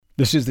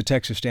This is the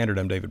Texas Standard.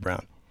 I'm David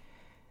Brown.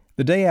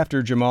 The day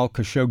after Jamal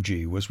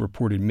Khashoggi was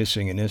reported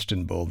missing in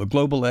Istanbul, the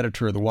global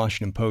editor of the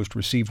Washington Post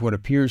received what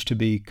appears to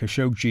be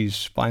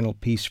Khashoggi's final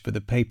piece for the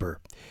paper,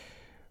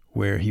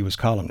 where he was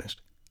columnist.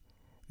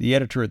 The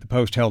editor at the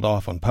Post held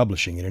off on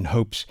publishing it in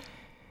hopes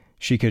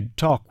she could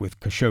talk with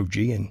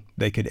Khashoggi and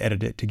they could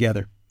edit it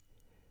together.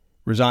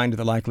 Resigned to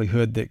the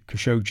likelihood that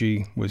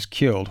Khashoggi was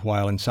killed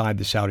while inside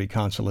the Saudi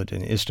consulate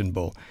in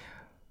Istanbul,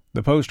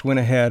 the Post went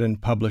ahead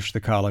and published the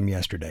column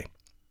yesterday.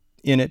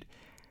 In it,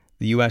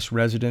 the U.S.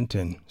 resident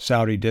and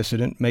Saudi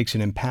dissident makes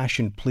an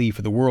impassioned plea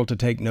for the world to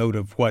take note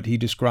of what he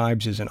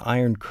describes as an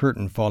iron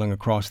curtain falling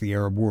across the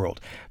Arab world,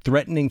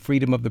 threatening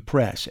freedom of the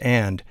press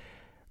and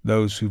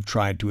those who've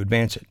tried to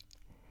advance it.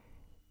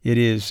 It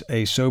is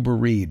a sober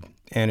read,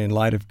 and in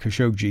light of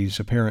Khashoggi's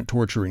apparent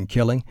torture and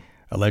killing,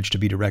 alleged to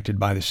be directed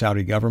by the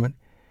Saudi government,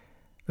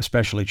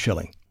 especially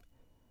chilling.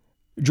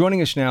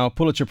 Joining us now,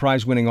 Pulitzer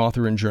Prize-winning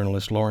author and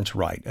journalist Lawrence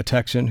Wright, a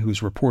Texan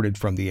who's reported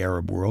from the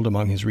Arab world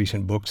among his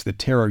recent books, The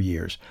Terror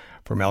Years,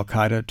 From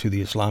Al-Qaeda to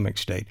the Islamic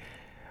State.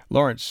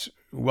 Lawrence,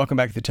 welcome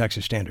back to the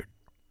Texas Standard.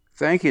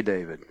 Thank you,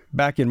 David.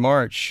 Back in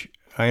March,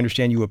 I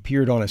understand you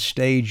appeared on a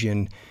stage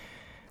in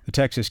the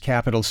Texas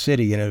capital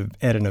city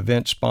at an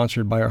event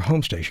sponsored by our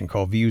home station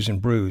called Views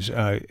and Brews.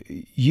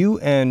 You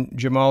and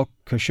Jamal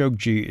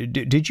Khashoggi,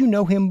 did you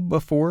know him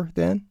before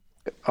then?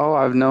 Oh,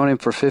 I've known him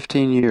for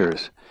 15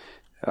 years.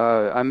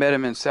 I met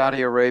him in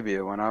Saudi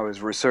Arabia when I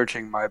was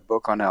researching my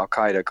book on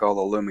Al-Qaeda called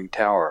The Looming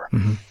Tower.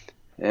 Mm-hmm.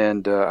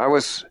 And I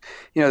was,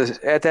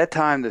 at that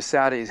time, the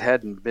Saudis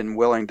hadn't been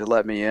willing to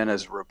let me in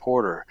as a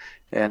reporter.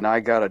 And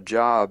I got a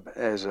job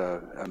as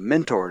a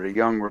mentor to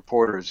young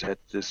reporters at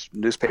this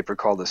newspaper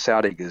called the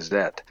Saudi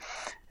Gazette.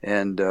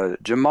 And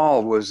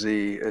Jamal was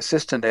the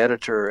assistant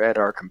editor at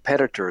our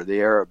competitor,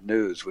 the Arab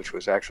News, which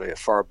was actually a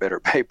far better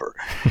paper.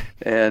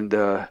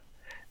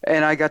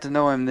 And I got to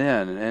know him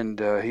then,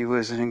 and he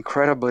was an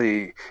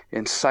incredibly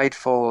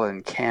insightful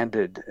and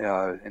candid,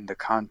 in the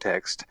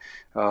context,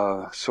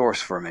 source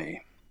for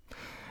me.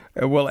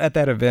 Well, at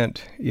that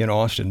event in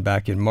Austin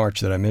back in March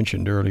that I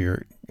mentioned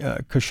earlier,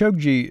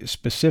 Khashoggi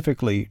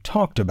specifically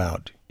talked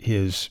about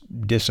his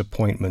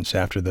disappointments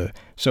after the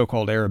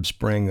so-called Arab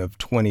Spring of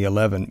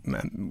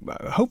 2011.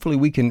 Hopefully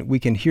we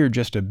can hear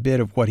just a bit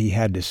of what he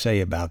had to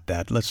say about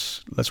that.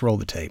 Let's roll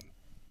the tape.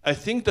 I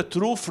think the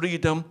true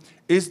freedom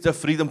is the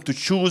freedom to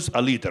choose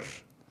a leader.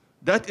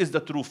 That is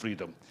the true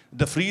freedom,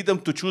 the freedom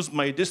to choose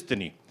my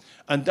destiny.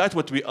 And that's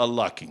what we are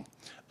lacking.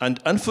 And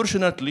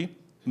unfortunately,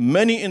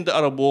 many in the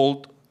Arab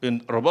world,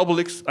 in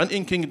republics and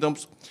in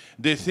kingdoms,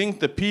 they think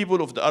the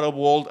people of the Arab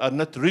world are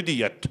not ready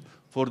yet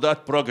for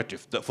that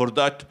prerogative, for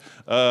that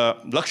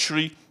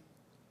luxury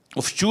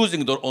of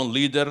choosing their own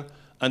leader.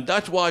 And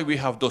that's why we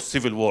have those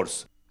civil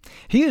wars.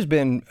 He has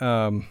been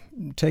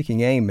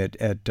taking aim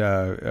at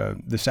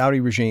the Saudi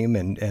regime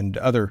and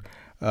other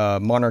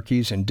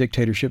monarchies and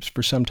dictatorships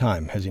for some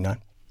time, has he not?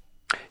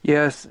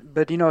 Yes,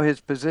 but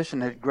his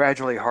position had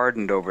gradually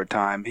hardened over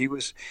time. He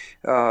was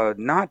he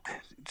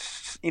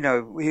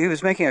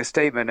was making a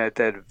statement at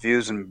that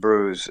Views and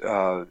Brews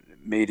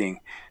meeting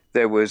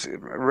that was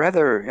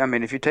rather,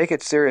 if you take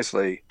it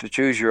seriously, to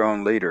choose your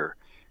own leader,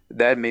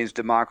 that means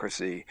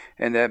democracy,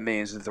 and that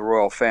means that the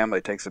royal family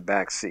takes a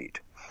back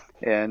seat.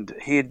 And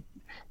he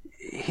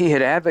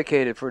had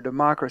advocated for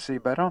democracy,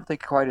 but I don't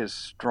think quite as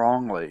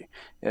strongly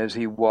as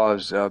he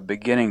was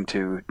beginning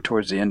to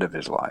towards the end of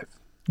his life.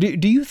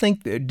 Do you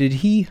think, did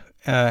he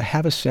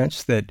have a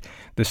sense that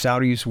the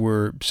Saudis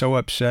were so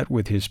upset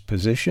with his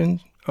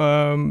position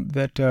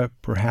that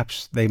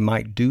perhaps they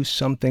might do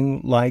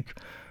something like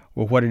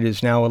what it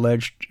is now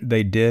alleged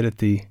they did at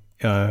the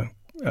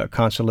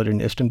consulate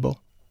in Istanbul?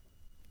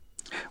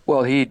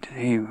 Well, he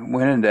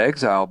went into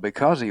exile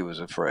because he was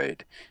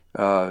afraid.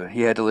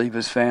 He had to leave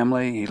his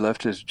family. He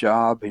left his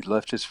job. He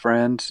left his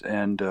friends,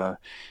 and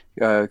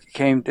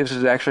this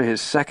is actually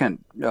his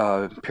second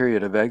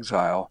period of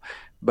exile.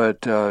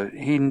 But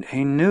he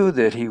knew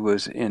that he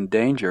was in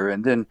danger,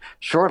 and then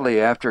shortly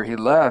after he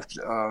left,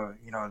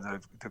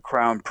 the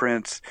crown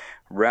prince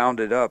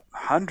rounded up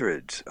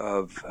hundreds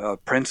of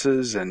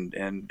princes and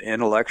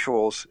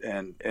intellectuals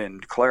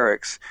and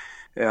clerics,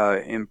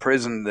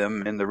 imprisoned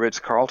them in the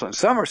Ritz-Carlton.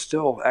 Some are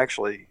still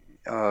actually,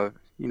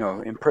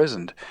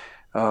 imprisoned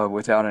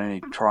without any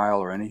trial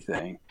or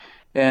anything.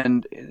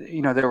 And,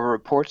 there were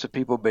reports of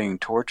people being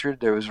tortured.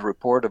 There was a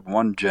report of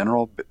one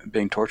general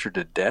being tortured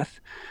to death.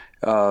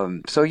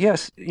 So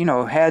yes,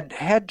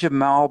 had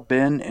Jamal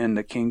been in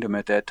the kingdom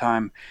at that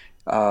time,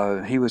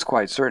 he was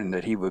quite certain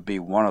that he would be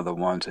one of the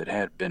ones that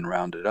had been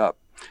rounded up.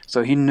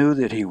 So he knew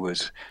that he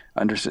was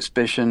under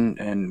suspicion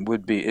and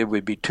it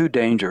would be too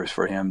dangerous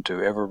for him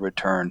to ever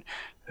return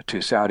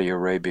to Saudi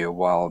Arabia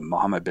while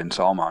Mohammed bin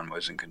Salman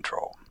was in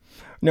control.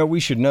 Now,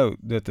 we should note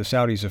that the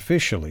Saudis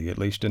officially, at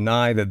least,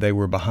 deny that they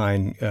were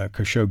behind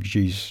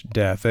Khashoggi's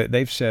death.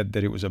 They've said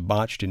that it was a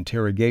botched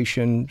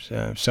interrogation,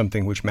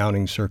 something which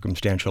mounting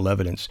circumstantial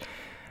evidence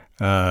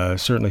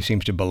certainly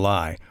seems to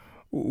belie.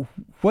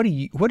 What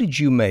did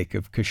you make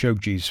of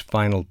Khashoggi's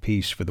final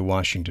piece for the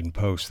Washington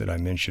Post that I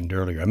mentioned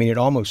earlier? I mean, it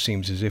almost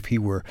seems as if he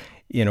were,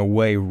 in a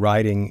way,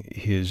 writing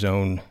his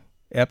own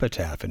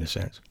epitaph, in a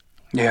sense.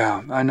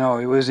 Yeah, I know.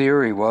 It was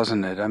eerie,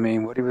 wasn't it? I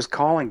mean, what he was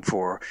calling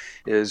for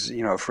is,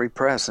 free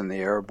press in the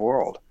Arab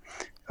world.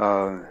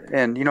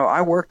 And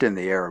I worked in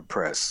the Arab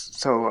press,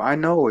 so I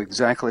know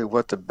exactly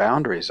what the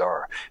boundaries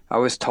are. I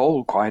was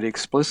told quite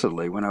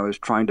explicitly when I was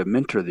trying to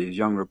mentor these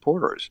young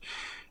reporters,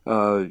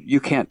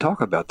 you can't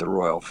talk about the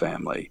royal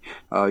family.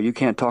 You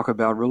can't talk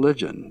about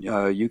religion.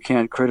 You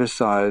can't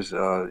criticize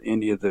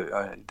any of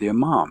the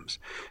imams.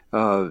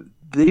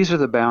 These are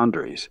the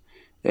boundaries.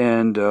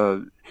 And,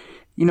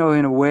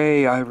 in a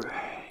way,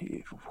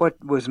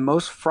 what was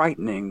most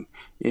frightening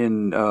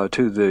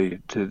to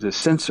the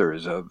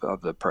censors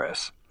of the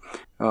press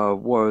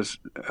was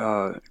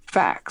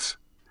facts,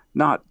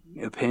 not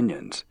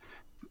opinions.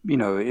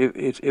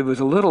 It was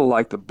a little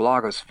like the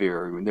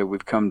blogosphere that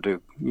we've come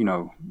to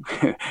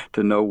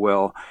to know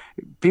well.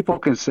 People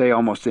can say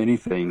almost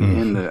anything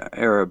in the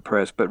Arab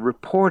press, but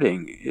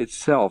reporting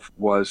itself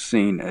was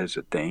seen as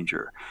a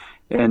danger.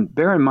 And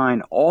bear in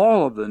mind,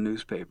 all of the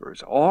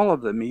newspapers, all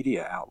of the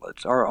media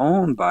outlets are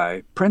owned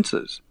by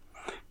princes.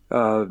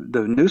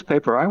 The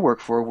newspaper I work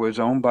for was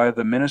owned by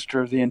the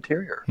Minister of the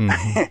Interior.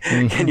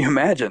 Can you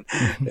imagine?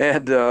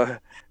 And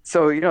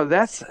so,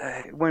 that's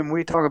when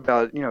we talk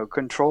about,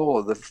 control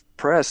of the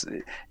press,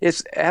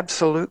 it's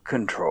absolute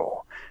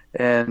control.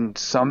 And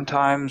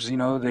sometimes,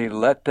 they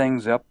let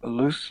things up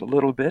loose a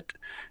little bit,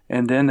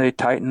 and then they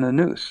tighten the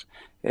noose.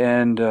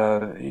 And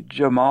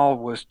Jamal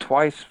was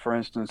twice, for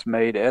instance,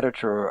 made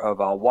editor of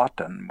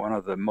Al-Watan, one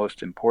of the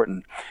most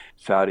important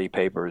Saudi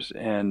papers,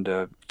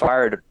 and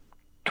fired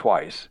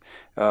twice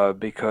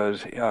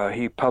because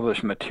he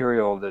published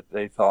material that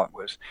they thought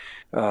was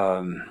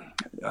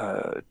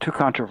too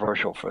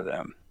controversial for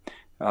them.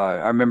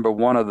 I remember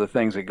one of the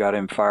things that got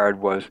him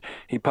fired was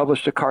he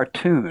published a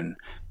cartoon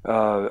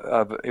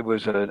it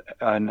was an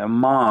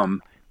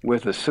imam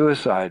with a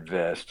suicide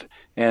vest,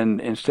 and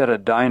instead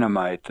of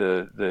dynamite,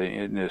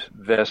 this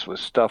vest was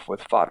stuffed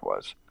with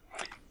fatwas.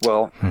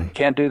 Well,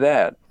 can't do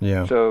that.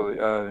 Yeah.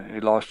 So he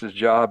lost his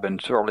job,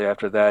 and shortly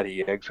after that,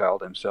 he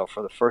exiled himself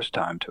for the first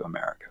time to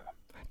America.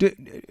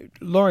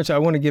 Lawrence, I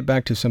want to get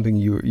back to something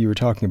you were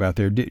talking about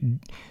there.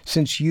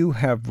 Since you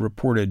have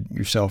reported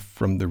yourself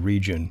from the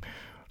region,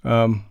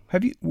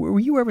 were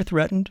you ever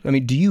threatened? I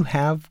mean, do you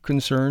have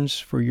concerns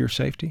for your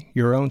safety,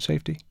 your own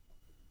safety?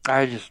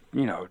 I just,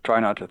 try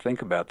not to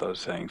think about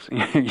those things.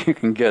 You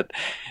can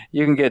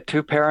get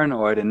too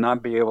paranoid and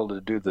not be able to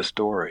do the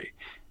story.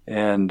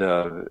 And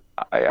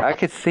I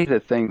could see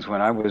that things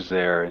when I was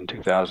there in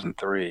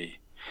 2003.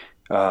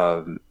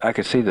 I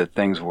could see that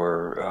things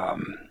were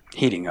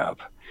heating up,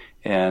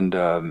 and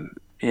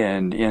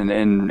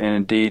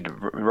indeed,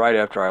 right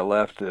after I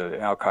left,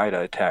 the Al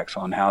Qaeda attacks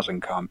on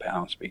housing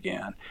compounds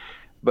began.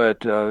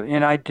 But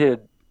and I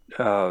did.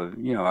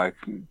 I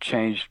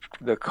changed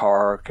the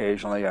car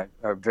occasionally. I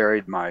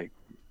varied my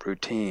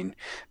routine,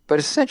 but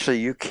essentially,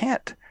 you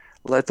can't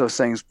let those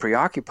things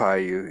preoccupy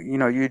you.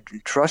 You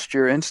trust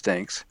your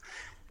instincts,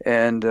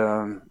 but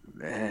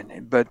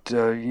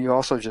you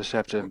also just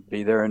have to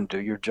be there and do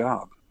your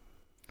job.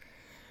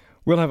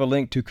 We'll have a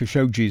link to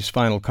Khashoggi's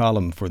final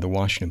column for the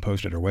Washington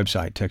Post at our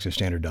website,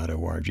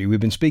 texasstandard.org. We've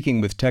been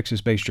speaking with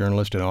Texas-based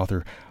journalist and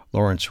author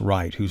Lawrence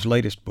Wright, whose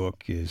latest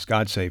book is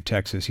God Save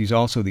Texas. He's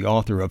also the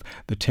author of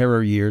The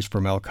Terror Years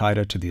from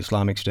Al-Qaeda to the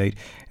Islamic State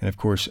and, of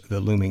course,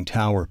 The Looming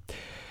Tower.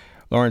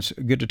 Lawrence,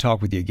 good to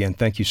talk with you again.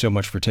 Thank you so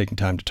much for taking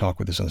time to talk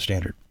with us on The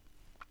Standard.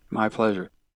 My pleasure.